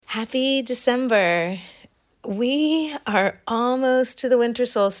Happy December. We are almost to the winter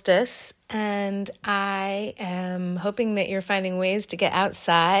solstice, and I am hoping that you're finding ways to get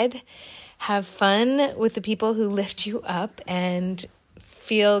outside, have fun with the people who lift you up, and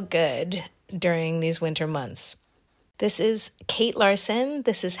feel good during these winter months. This is Kate Larson.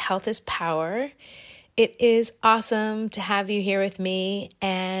 This is Health is Power. It is awesome to have you here with me,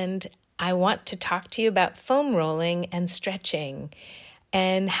 and I want to talk to you about foam rolling and stretching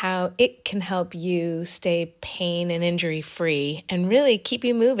and how it can help you stay pain and injury free and really keep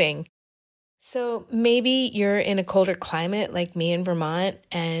you moving. So maybe you're in a colder climate like me in Vermont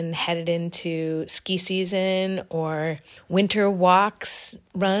and headed into ski season or winter walks,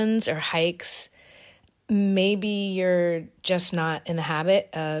 runs, or hikes. Maybe you're just not in the habit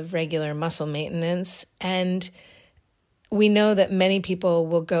of regular muscle maintenance. And we know that many people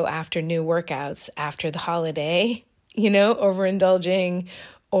will go after new workouts after the holiday, overindulging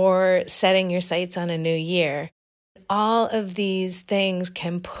or setting your sights on a new year. All of these things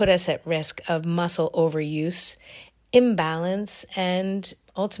can put us at risk of muscle overuse, imbalance, and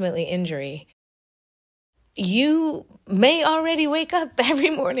ultimately injury. You may already wake up every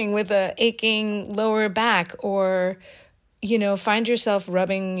morning with an aching lower back or, find yourself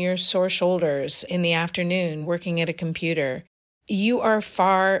rubbing your sore shoulders in the afternoon working at a computer. You are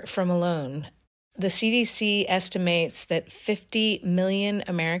far from alone. The CDC estimates that 50 million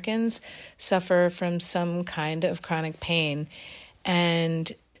Americans suffer from some kind of chronic pain,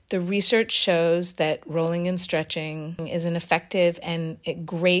 and the research shows that rolling and stretching is an effective and a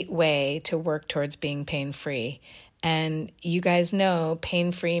great way to work towards being pain-free. And you guys know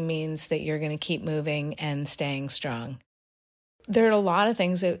pain-free means that you're going to keep moving and staying strong. There are a lot of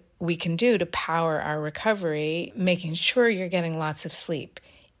things that we can do to power our recovery, making sure you're getting lots of sleep,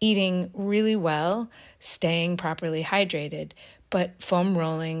 eating really well, staying properly hydrated, but foam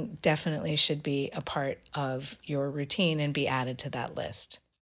rolling definitely should be a part of your routine and be added to that list.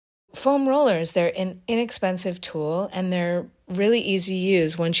 Foam rollers, they're an inexpensive tool and they're really easy to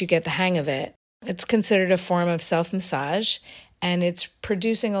use once you get the hang of it. It's considered a form of self-massage and it's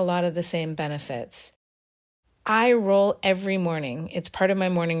producing a lot of the same benefits. I roll every morning. It's part of my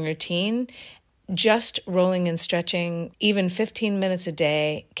morning routine. Just rolling and stretching, even 15 minutes a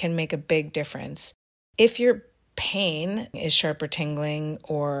day, can make a big difference. If your pain is sharp or tingling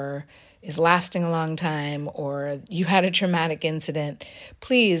or is lasting a long time or you had a traumatic incident,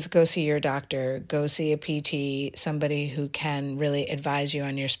 please go see your doctor, go see a PT, somebody who can really advise you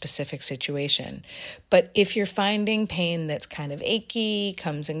on your specific situation. But if you're finding pain that's kind of achy,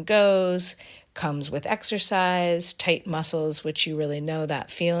 comes and goes, comes with exercise, tight muscles, which you really know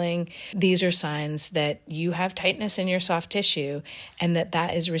that feeling. These are signs that you have tightness in your soft tissue and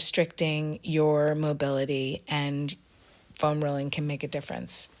that is restricting your mobility, and foam rolling can make a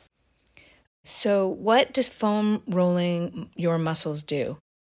difference. So what does foam rolling your muscles do?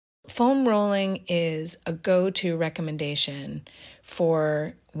 Foam rolling is a go-to recommendation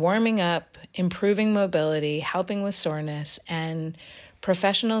for warming up, improving mobility, helping with soreness, and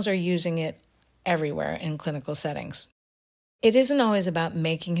professionals are using it everywhere in clinical settings. It isn't always about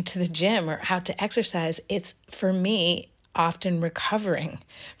making it to the gym or how to exercise. It's, for me, often recovering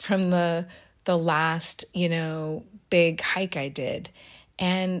from the last, big hike I did.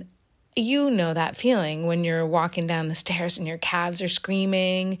 And you know that feeling when you're walking down the stairs and your calves are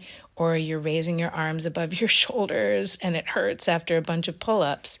screaming or you're raising your arms above your shoulders and it hurts after a bunch of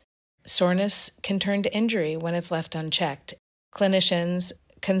pull-ups. Soreness can turn to injury when it's left unchecked. Clinicians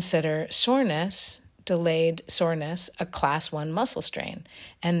consider soreness, delayed soreness, a class 1 muscle strain,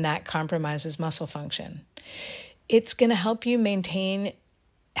 and that compromises muscle function. It's going to help you maintain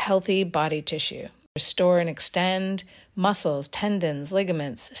healthy body tissue, restore and extend muscles, tendons,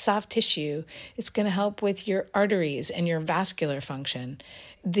 ligaments, soft tissue. It's going to help with your arteries and your vascular function.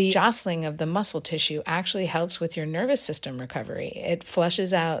 The jostling of the muscle tissue actually helps with your nervous system recovery. It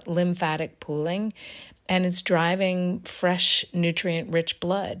flushes out lymphatic pooling, and it's driving fresh, nutrient-rich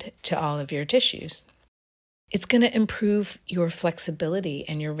blood to all of your tissues. It's going to improve your flexibility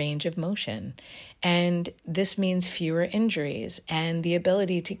and your range of motion. And this means fewer injuries and the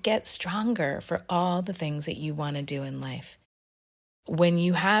ability to get stronger for all the things that you want to do in life. When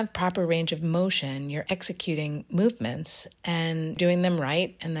you have proper range of motion, you're executing movements and doing them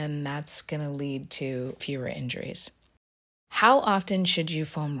right, and then that's going to lead to fewer injuries. How often should you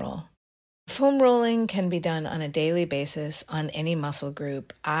foam roll? Foam rolling can be done on a daily basis on any muscle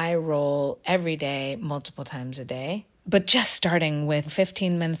group. I roll every day, multiple times a day. But just starting with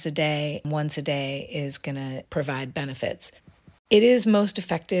 15 minutes a day, once a day, is going to provide benefits. It is most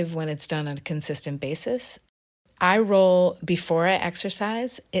effective when it's done on a consistent basis. I roll before I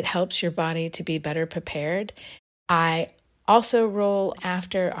exercise. It helps your body to be better prepared. I also roll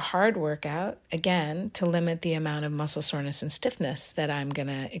after a hard workout, again, to limit the amount of muscle soreness and stiffness that I'm going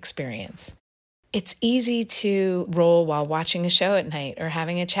to experience. It's easy to roll while watching a show at night or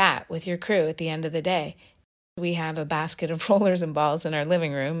having a chat with your crew at the end of the day. We have a basket of rollers and balls in our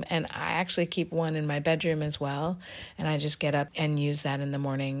living room, and I actually keep one in my bedroom as well, and I just get up and use that in the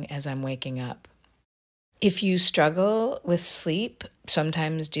morning as I'm waking up. If you struggle with sleep,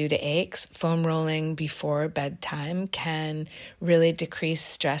 sometimes due to aches, foam rolling before bedtime can really decrease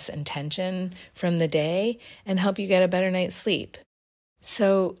stress and tension from the day and help you get a better night's sleep.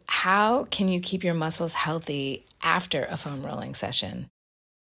 So, how can you keep your muscles healthy after a foam rolling session?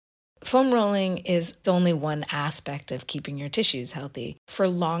 Foam rolling is only one aspect of keeping your tissues healthy. For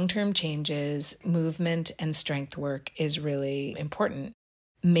long-term changes, movement and strength work is really important.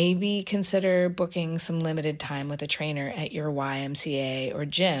 Maybe consider booking some limited time with a trainer at your YMCA or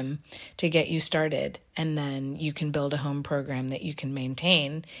gym to get you started, and then you can build a home program that you can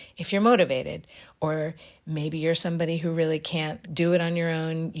maintain if you're motivated. Or maybe you're somebody who really can't do it on your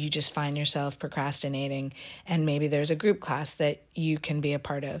own, you just find yourself procrastinating, and maybe there's a group class that you can be a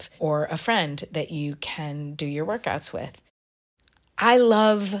part of, or a friend that you can do your workouts with. I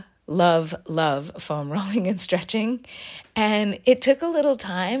love foam rolling and stretching. And it took a little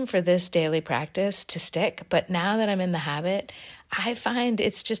time for this daily practice to stick, but now that I'm in the habit, I find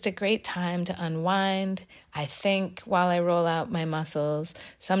it's just a great time to unwind. I think while I roll out my muscles.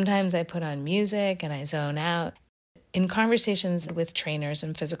 Sometimes I put on music and I zone out. In conversations with trainers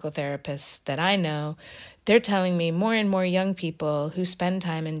and physical therapists that I know, they're telling me more and more young people who spend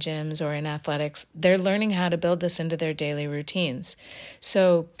time in gyms or in athletics, they're learning how to build this into their daily routines.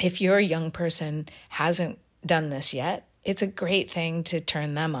 So if your young person hasn't done this yet, it's a great thing to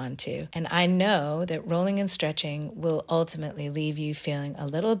turn them on to. And I know that rolling and stretching will ultimately leave you feeling a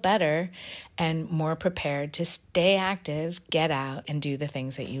little better and more prepared to stay active, get out, and do the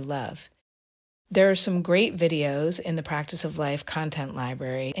things that you love. There are some great videos in the Practice of Life content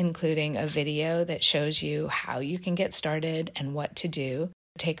library, including a video that shows you how you can get started and what to do.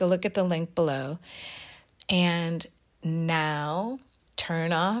 Take a look at the link below. And now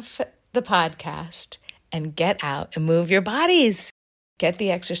turn off the podcast and get out and move your bodies. Get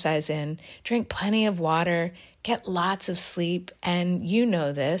the exercise in, drink plenty of water, get lots of sleep, and you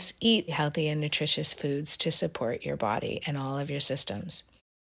know this, eat healthy and nutritious foods to support your body and all of your systems.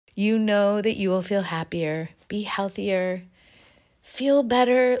 You know that you will feel happier, be healthier, feel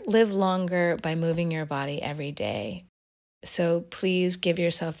better, live longer by moving your body every day. So please give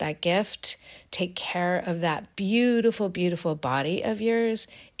yourself that gift. Take care of that beautiful, beautiful body of yours.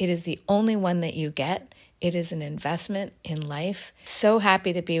 It is the only one that you get. It is an investment in life. So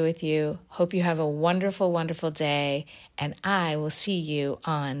happy to be with you. Hope you have a wonderful, wonderful day, and I will see you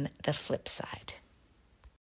on the flip side.